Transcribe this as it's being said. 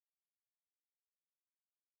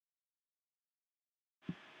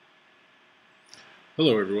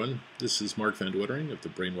Hello everyone, this is Mark Van Dwetering of the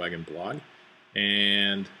Brainwagon blog,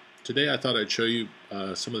 and today I thought I'd show you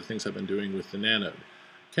some of the things I've been doing with the Nanode.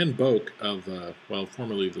 Ken Boak of,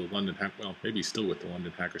 formerly the London maybe still with the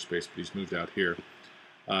London Hackerspace, but he's moved out here,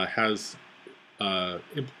 has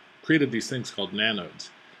created these things called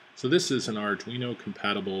Nanodes. So this is an Arduino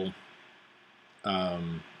compatible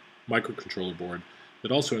microcontroller board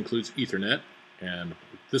that also includes Ethernet, and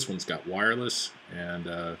this one's got wireless, and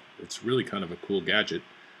it's really kind of a cool gadget.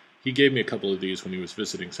 He gave me a couple of these when he was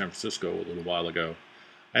visiting San Francisco a little while ago.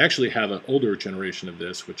 I actually have an older generation of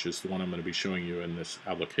this, which is the one I'm going to be showing you in this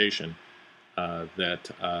application that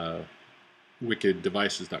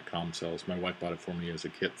wickeddevices.com sells. My wife bought it for me as a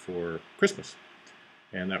kit for Christmas,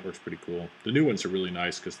 and that works pretty cool. The new ones are really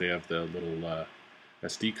nice because they have the little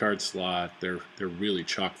SD card slot. They're really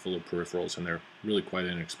chock full of peripherals, and they're really quite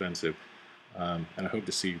inexpensive. And I hope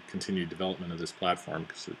to see continued development of this platform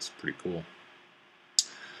because it's pretty cool.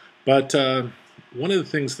 But one of the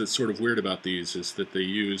things that's sort of weird about these is that they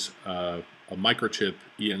use a Microchip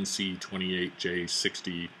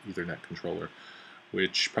ENC28J60 Ethernet controller,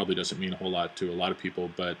 which probably doesn't mean a whole lot to a lot of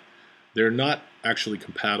people, but they're not actually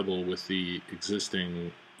compatible with the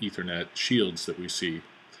existing Ethernet shields that we see.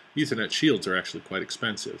 Ethernet shields are actually quite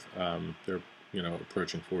expensive. They're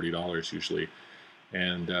approaching $40 usually.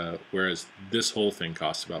 And whereas this whole thing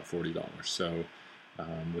costs about $40, so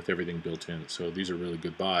with everything built in. So these are really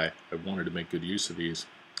good buy. I wanted to make good use of these,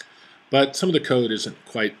 but some of the code isn't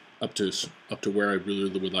quite up to where I really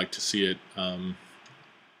would like to see it.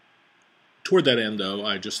 Toward that end, though,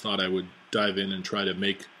 I just thought I would dive in and try to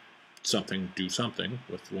make something do something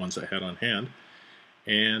with the ones I had on hand,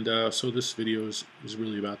 and so this video is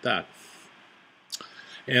really about that.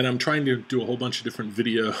 And I'm trying to do a whole bunch of different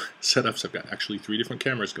video setups. I've got actually 3 different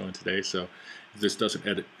cameras going today, so if this doesn't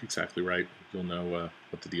edit exactly right, you'll know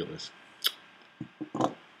what the deal is.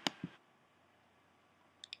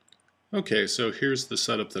 Okay, so here's the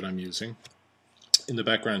setup that I'm using. In the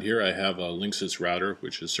background here I have a Linksys router,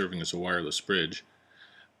 which is serving as a wireless bridge.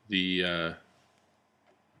 The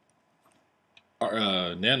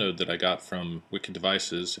Nanode that I got from Wicked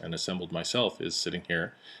Devices and assembled myself is sitting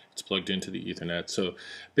here. It's plugged into the Ethernet. So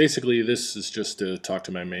basically this is just to talk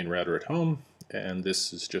to my main router at home, and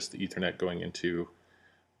this is just the Ethernet going into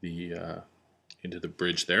the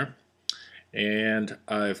bridge there. And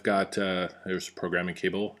I've got there's a programming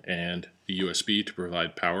cable and the USB to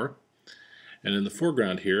provide power. And in the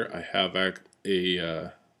foreground here I have a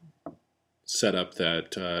setup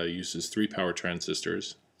that uses 3 power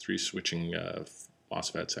transistors, 3 switching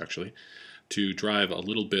MOSFETs actually, to drive a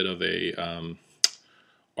little bit of a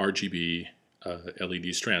RGB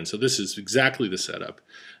LED strand. So this is exactly the setup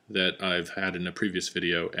that I've had in a previous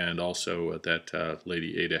video, and also that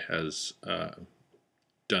Lady Ada has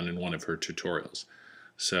done in one of her tutorials.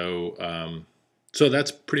 So so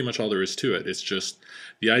that's pretty much all there is to it. It's just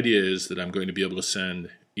the idea is that I'm going to be able to send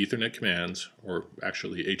Ethernet commands, or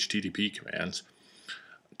actually HTTP commands,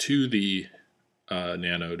 to the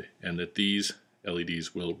Nanode, and that these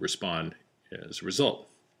LEDs will respond as a result.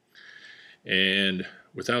 And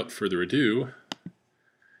without further ado,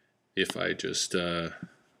 if I just, I'll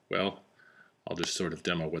just sort of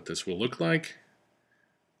demo what this will look like.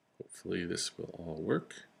 Hopefully this will all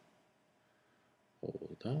work.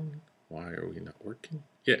 Hold on. Why are we not working?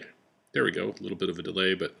 Yeah, there we go. A little bit of a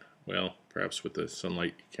delay, but, well, perhaps with the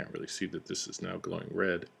sunlight you can't really see that this is now glowing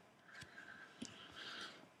red.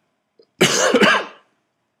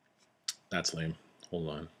 That's lame. Hold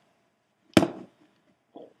on.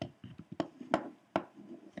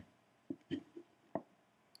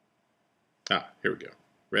 Ah, here we go.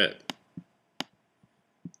 Red.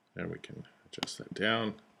 And we can adjust that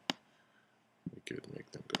down. We could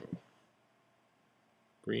make them go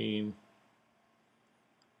green.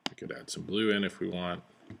 We could add some blue in if we want.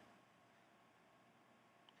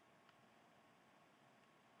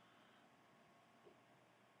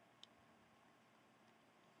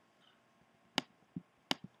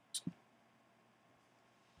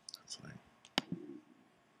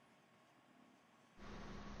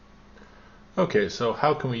 Okay, so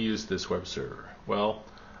how can we use this web server? Well,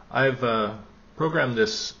 I've programmed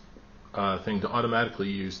this thing to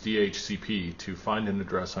automatically use DHCP to find an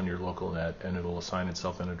address on your local net, and it'll assign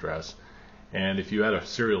itself an address. And if you had a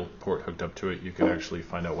serial port hooked up to it, you can actually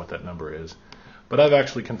find out what that number is. But I've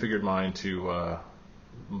actually configured mine to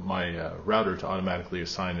my router to automatically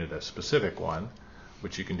assign it a specific one,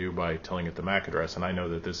 which you can do by telling it the MAC address. And I know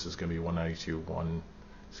that this is going to be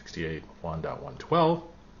 192.168.1.112.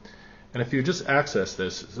 And if you just access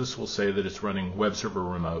this, this will say that it's running web server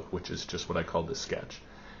remote, which is just what I called this sketch.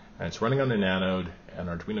 and it's running on a Nanode, an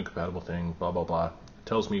Arduino compatible thing, blah blah blah. It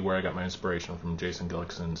tells me where I got my inspiration from Jason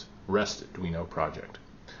Gillickson's Arduino project.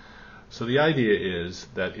 So the idea is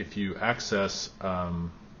that if you access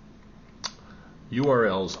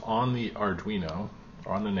URLs on the Arduino,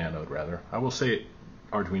 or on the Nanode rather, I will say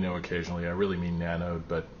Arduino occasionally, I really mean Nanode,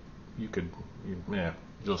 but you'll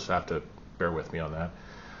just have to bear with me on that.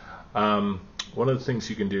 One of the things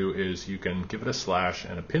you can do is you can give it a slash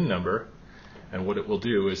and a pin number, and what it will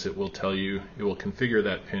do is it will tell you, it will configure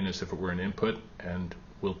that pin as if it were an input and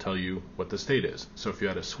will tell you what the state is. So if you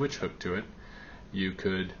had a switch hooked to it, you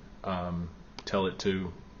could tell it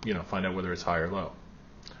to find out whether it's high or low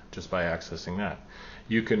just by accessing that.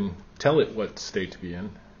 You can tell it what state to be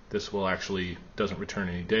in. This will actually doesn't return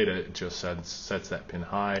any data, it just sets that pin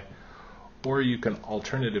high. Or you can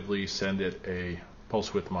alternatively send it a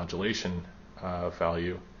pulse width modulation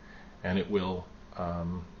value, and it will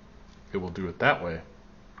do it that way.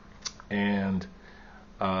 And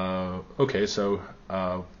okay, so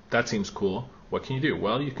that seems cool. What can you do?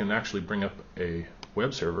 Well, you can actually bring up a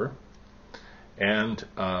web server and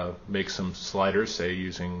make some sliders, say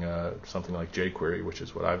using something like jQuery, which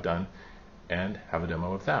is what I've done, and have a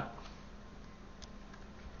demo of that.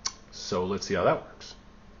 So let's see how that works.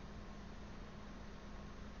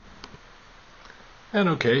 And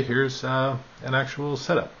okay, here's an actual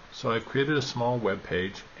setup. So I've created a small web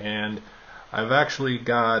page, and I've actually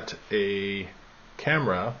got a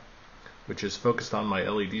camera which is focused on my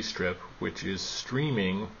LED strip, which is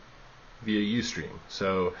streaming via Ustream.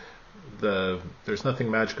 So there's nothing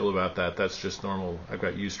magical about that. That's just normal. I've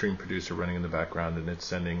got Ustream Producer running in the background, and it's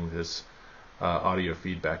sending this audio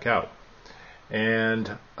feedback out.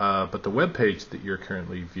 And but the web page that you're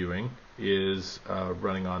currently viewing is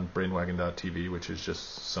running on brainwagon.tv, which is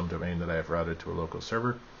just some domain that I have routed to a local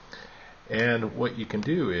server. And what you can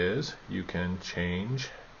do is you can change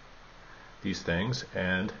these things,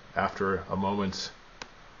 and after a moment's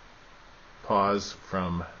pause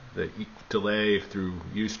from the delay through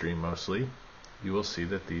Ustream mostly, you will see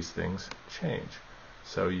that these things change.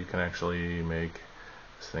 So you can actually make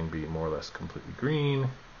this thing be more or less completely green.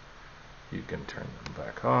 You can turn them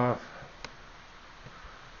back off.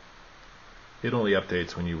 It only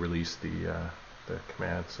updates when you release the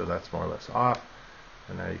command, so that's more or less off.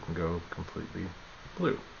 And now you can go completely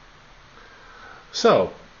blue.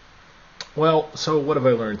 So what have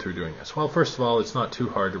I learned through doing this? Well, first of all, it's not too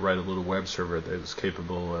hard to write a little web server that is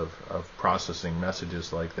capable of processing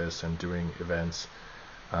messages like this and doing events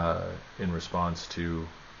in response to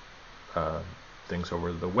things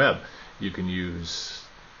over the web. You can use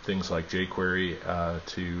things like jQuery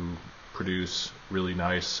to produce really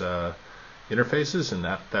nice interfaces, and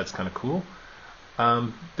that's kind of cool.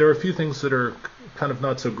 There are a few things that are kind of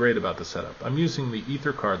not so great about the setup. I'm using the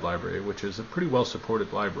EtherCard library, which is a pretty well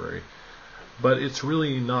supported library, but it's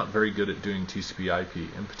really not very good at doing TCP/IP.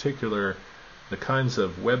 In particular, the kinds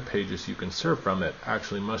of web pages you can serve from it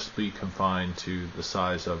actually must be confined to the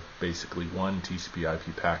size of basically one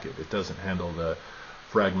TCP/IP packet. It doesn't handle the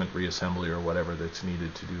fragment reassembly or whatever that's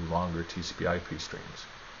needed to do longer TCP/IP streams.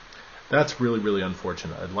 That's really, really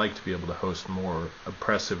unfortunate. I'd like to be able to host more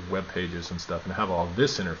oppressive web pages and stuff and have all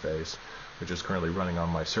this interface, which is currently running on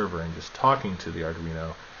my server and just talking to the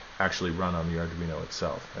Arduino, actually run on the Arduino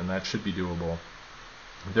itself, and that should be doable.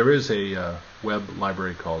 There is a web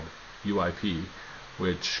library called UIP,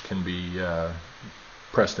 which can be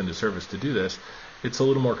pressed into service to do this. It's a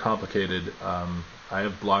little more complicated. I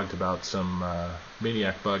have blogged about some,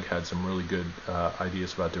 Maniac Bug had some really good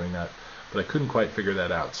ideas about doing that, but I couldn't quite figure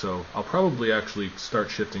that out. So I'll probably actually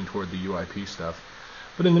start shifting toward the UIP stuff.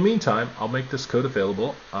 But in the meantime, I'll make this code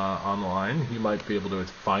available online. You might be able to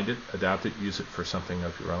find it, adapt it, use it for something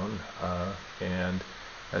of your own. And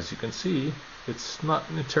as you can see, it's not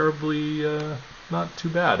terribly, not too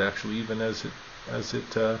bad actually, even as it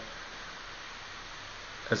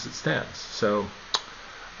stands. So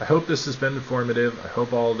I hope this has been informative. I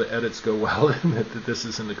hope all the edits go well and that this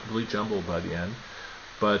isn't a complete jumble by the end.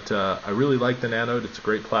 But I really like the Nanode. It's a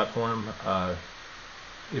great platform.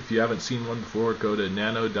 If you haven't seen one before, go to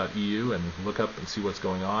nanode.eu and look up and see what's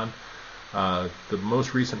going on. The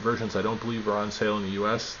most recent versions I don't believe are on sale in the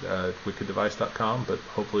US at wickeddevice.com, but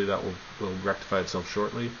hopefully that will rectify itself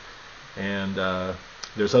shortly. And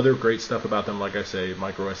there's other great stuff about them, like I say,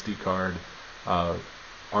 micro SD card,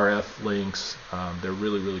 RF links. They're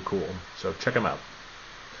really, really cool. So check them out.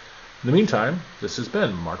 In the meantime, this has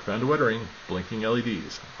been Mark van de Wettering, blinking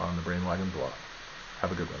LEDs on the Brainwagon blog.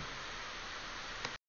 Have a good one.